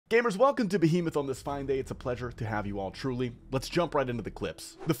Gamers, welcome to Behemeth on this fine day. It's a pleasure to have you all, truly. Let's jump right into the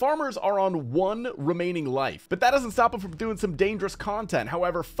clips. The farmers are on one remaining life, but that doesn't stop them from doing some dangerous content.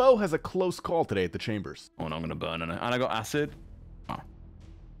 However, Foe has a close call today at the chambers. Oh, no, I'm gonna burn on it. And I got acid. Oh.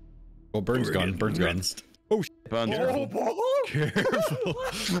 Well, Burn's gone. Burn's gone. Oh, shit. Burn's gone. Careful.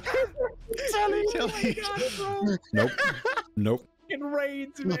 Nope. Nope. It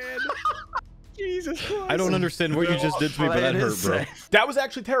rains, man. Jesus Christ. I don't understand what you just did to me, but that hurt, bro. That was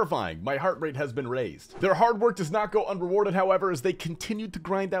actually terrifying. My heart rate has been raised. Their hard work does not go unrewarded, however, as they continued to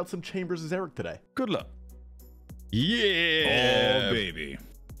grind out some chambers as Eric today. Good luck. Yeah. Oh, baby.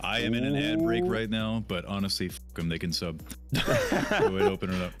 I am in an ad break right now, but honestly, f them, they can sub. Go ahead,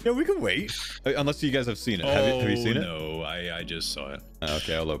 open it up. Yeah, we can wait. Unless you guys have seen it. Have you seen it? No, I just saw it.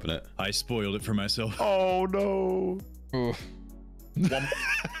 Okay, I'll open it. I spoiled it for myself. Oh, no.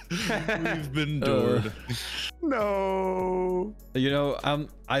 We've been doored. No. You know,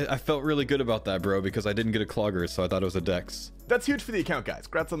 I felt really good about that, bro, because I didn't get a clogger, so I thought it was a dex. That's huge for the account, guys.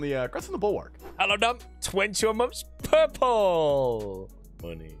 Congrats on the bulwark. Hello, Dump. 21 months purple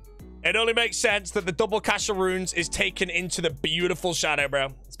money. It only makes sense that the double cache of runes is taken into the beautiful shadow,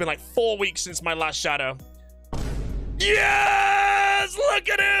 bro. It's been like 4 weeks since my last shadow. Yes! Look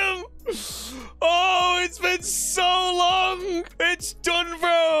at him! Oh, it's been so long. It's done,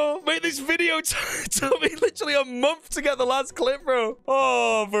 bro. Mate, this video took me literally a month to get the last clip, bro.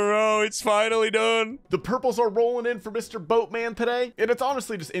 Oh, bro, it's finally done. The purples are rolling in for Mr. Boatman today, and it's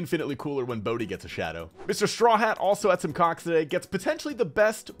honestly just infinitely cooler when Bodhi gets a shadow. Mr. Straw Hat also had some cocks today, gets potentially the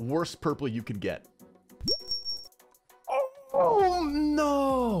best, worst purple you can get. Oh,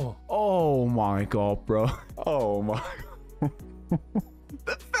 no. Oh, my God, bro. Oh, my God.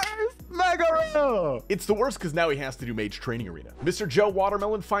 The first Mega Roll! It's the worst because now he has to do Mage Training Arena. Mr. Joe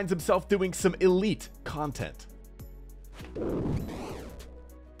Watermelon finds himself doing some elite content.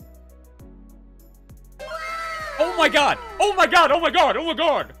 Oh my god! Oh my god! Oh my god! Oh my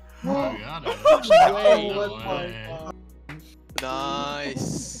god!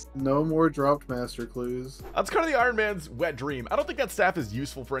 Nice. No more dropped master clues. That's kind of the Iron Man's wet dream. I don't think that staff is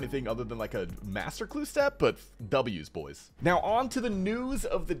useful for anything other than like a master clue step, but W's, boys. Now on to the news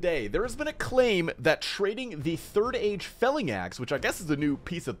of the day. There has been a claim that trading the Third Age Felling Axe, which I guess is the new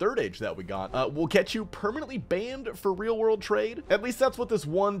piece of Third Age that we got, will get you permanently banned for real world trade. At least that's what this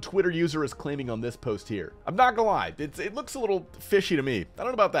one Twitter user is claiming on this post here. I'm not gonna lie, it looks a little fishy to me. I don't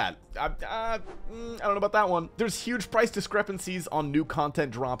know about that. I don't know about that one. There's huge price discrepancies on new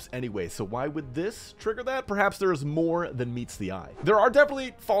content drops anyway, so why would this trigger that? Perhaps there is more than meets the eye. There are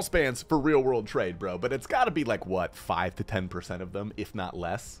definitely false bans for real world trade, bro, but it's got to be like, what, 5 to 10% of them, if not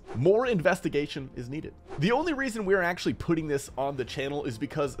less? More investigation is needed. The only reason we're actually putting this on the channel is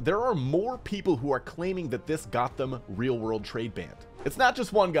because there are more people who are claiming that this got them real world trade banned. It's not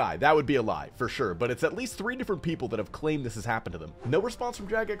just one guy, that would be a lie, for sure, but it's at least 3 different people that have claimed this has happened to them. No response from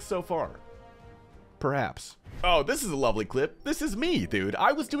Jagex so far. Perhaps. Oh, this is a lovely clip. This is me, dude.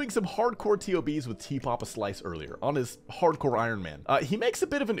 I was doing some hardcore TOBs with T-Papa Slice earlier on his hardcore Iron Man. He makes a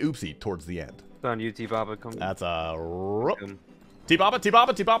bit of an oopsie towards the end. On you, T-Papa. Come. That's a T-Papa,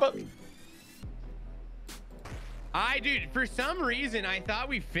 T-Papa, T-Papa. Dude, for some reason, I thought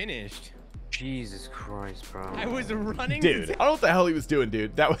we finished. Jesus Christ, bro. I was running. Dude, I don't know what the hell he was doing,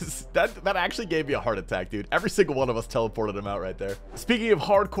 dude. That actually gave me a heart attack, dude. Every single one of us teleported him out right there. Speaking of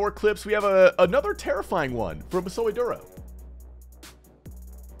hardcore clips, we have another terrifying one from Soiduro.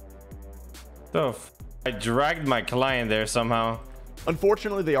 I dragged my client there somehow.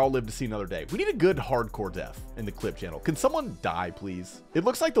 Unfortunately, they all live to see another day. We need a good hardcore death in the clip channel. Can someone die, please? It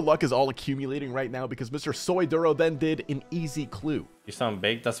looks like the luck is all accumulating right now because Mr. Soiduro then did an easy clue. You sound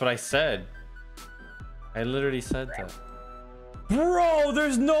baked. That's what I said. I literally said that. Bro,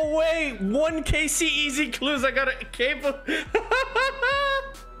 there's no way. 1 KC easy clues. I got a cable.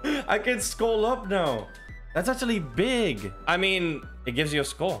 I can skull up now. That's actually big. I mean, it gives you a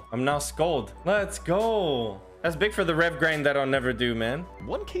skull. I'm now skulled. Let's go. That's big for the rev grind that I'll never do, man.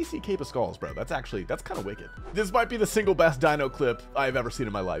 1 KC Cape of Skulls, bro. That's kind of wicked. This might be the single best dino clip I've ever seen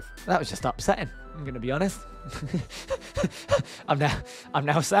in my life. That was just upsetting. I'm gonna be honest. I'm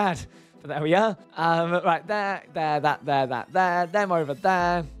now sad. But there we are. Right there, them over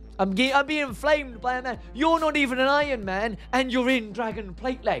there. I'm being inflamed playing that. You're not even an Iron Man, and you're in Dragon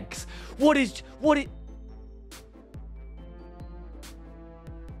Plate Legs. What is?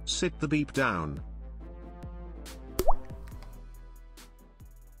 Sit the beep down.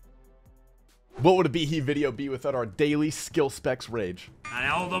 What would a Be He video be without our daily skill specs rage?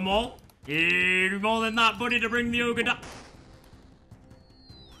 And all the more, you're more than that, buddy, to bring the ogre down.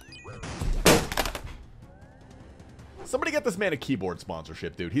 Somebody get this man a keyboard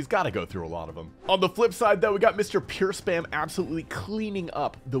sponsorship, dude. He's got to go through a lot of them. On the flip side, though, we got Mr. Pure Spam absolutely cleaning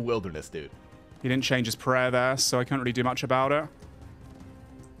up the wilderness, dude. He didn't change his prayer there, so I can't really do much about it.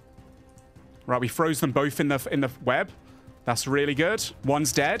 Right, we froze them both in the web. That's really good.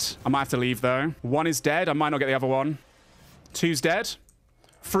 One's dead. I might have to leave, though. One is dead. I might not get the other one. Two's dead.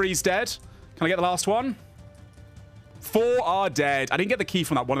 Three's dead. Can I get the last one? 4 are dead. I didn't get the key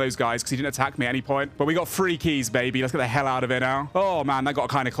from that one of those guys because he didn't attack me at any point. But we got 3 keys, baby. Let's get the hell out of it now. Oh, man, that got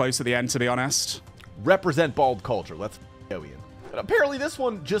kind of close at the end, to be honest. Represent bald culture. Let's go, Ian. And apparently this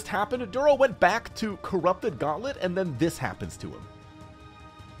one just happened. Duro went back to Corrupted Gauntlet, and then this happens to him.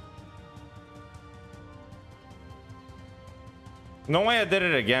 No way I did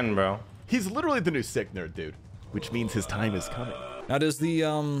it again, bro. He's literally the new sick nerd, dude. Which means his time is coming. Now, does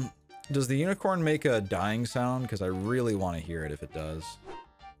the unicorn make a dying sound? Because I really want to hear it if it does.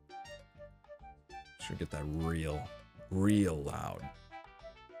 Should get that real loud.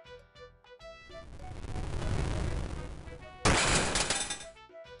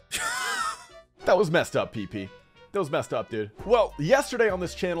 That was messed up, PP. That was messed up, dude. Well, yesterday on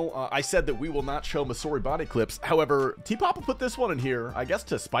this channel, I said that we will not show Masori body clips. However, T-Papa put this one in here, I guess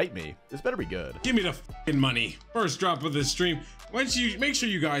to spite me. This better be good. Give me the f***ing money. First drop of the stream. Why don't you make sure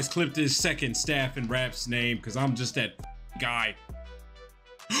you guys clip this second staff and rap's name, because I'm just that guy.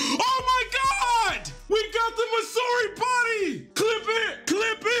 Oh my God! We got the Masori body! Clip it!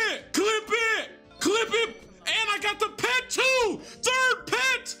 Clip it! Clip it! Clip it! And I got the pet too! 3rd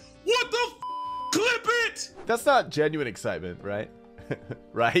pet! What the f***? Clip it! That's not genuine excitement, right?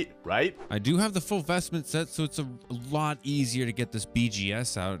 right? I do have the full vestment set, so it's a lot easier to get this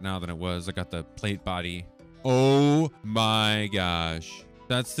BGS out now than it was. I got the plate body. Oh my gosh.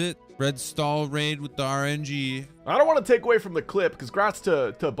 That's it. Red stall raid with the RNG. I don't want to take away from the clip, because congrats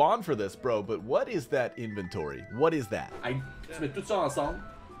to Bond for this, bro, but what is that inventory? What is that? Tu mets tout ça ensemble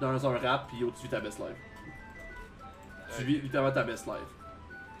dans un rap, puis au-dessus ta best life. Tu vis littéralement ta best life.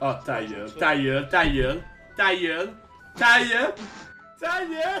 Oh, ta gueule, ta gueule, ta gueule, ta gueule, ta gueule, ta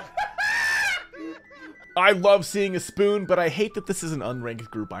gueule. I love seeing a spoon, but I hate that this is an unranked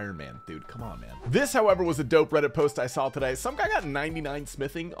group Iron Man. Dude, come on, man. This, however, was a dope Reddit post I saw today. Some guy got 99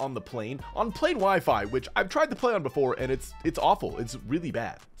 smithing on the plane, on plane Wi-Fi, which I've tried to play on before, and it's awful. It's really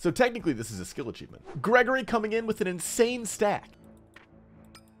bad. So technically, this is a skill achievement. Gregory coming in with an insane stack.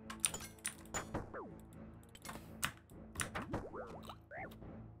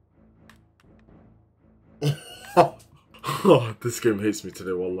 Oh, this game hates me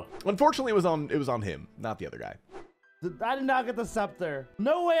today, wallah. Unfortunately, it was on him, not the other guy. I did not get the scepter.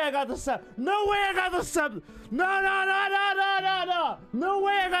 No way I got the scepter. No way I got the scepter. No. No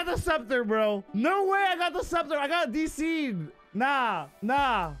way I got the scepter, bro. No way I got the scepter. I got DC'd. Nah.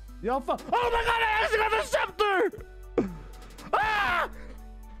 Y'all fuck. Oh my God, I actually got the scepter.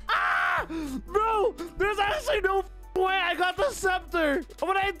 Bro, there's actually no way I got the scepter.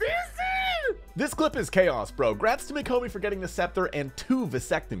 But I DC'd. This clip is chaos, bro. Grats to McComey for getting the scepter and 2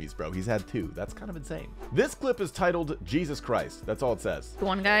 vasectomies, bro. He's had 2. That's kind of insane. This clip is titled Jesus Christ. That's all it says.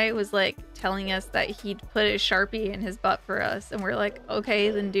 One guy was like telling us that he'd put a Sharpie in his butt for us, and we're like,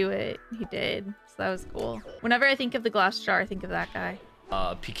 okay, then do it. He did. So that was cool. Whenever I think of the glass jar, I think of that guy.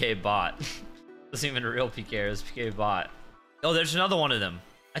 PK bot. This isn't even a real PK, it's PK bot. Oh, there's another one of them.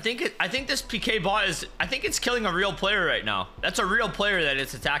 I think this PK bot is, I think it's killing a real player right now. That's a real player that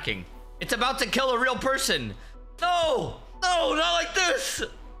it's attacking. It's about to kill a real person. No, not like this.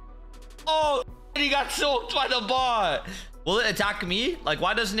 Oh, he got soaked by the bot. Will it attack me? Like,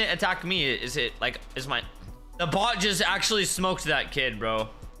 why doesn't it attack me? Is it like, the bot just actually smoked that kid, bro.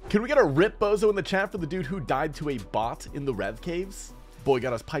 Can we get a rip bozo in the chat for the dude who died to a bot in the Rev Caves? Boy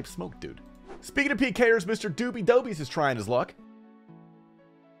got his pipe smoked, dude. Speaking of PKers, Mr. Doobie Dobies is trying his luck.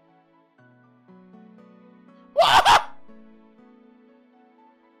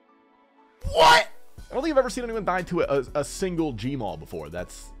 What? I don't think I've ever seen anyone die to a single Gmaul before.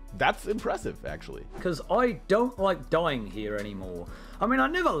 That's impressive, actually. Because I don't like dying here anymore. I mean, I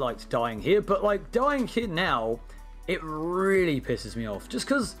never liked dying here, but like dying here now, it really pisses me off. Just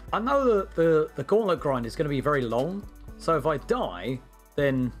because I know that the gauntlet grind is going to be very long. So if I die,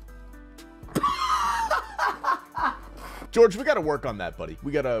 then... George, we got to work on that, buddy.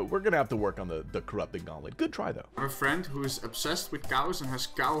 We're gonna have to work on the corrupted gauntlet. Good try, though. I have a friend who's obsessed with cows and has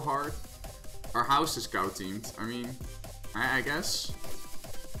cow heart. Our house is cow themed. I mean, I guess.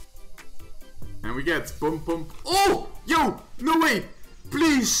 And we get bump. Oh, yo, no way.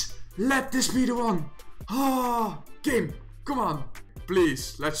 Please let this be the one. Ah, game, come on.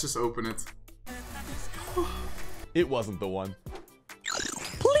 Please, let's just open it. It wasn't the one.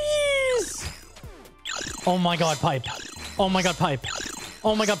 Please. Oh my god, pipe. Oh my god, pipe.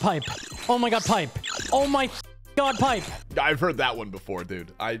 Oh my god, pipe. Oh my god, pipe. Oh my god, pipe. I've heard that one before,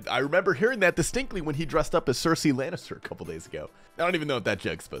 dude. I remember hearing that distinctly when he dressed up as Cersei Lannister a couple days ago. I don't even know what that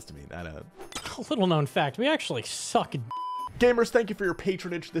joke's supposed to mean. I don't know. A little known fact, we actually suck at Gamers, thank you for your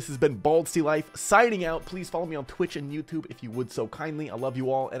patronage. This has been Baldsy Life signing out. Please follow me on Twitch and YouTube if you would so kindly. I love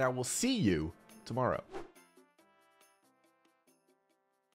you all, and I will see you tomorrow.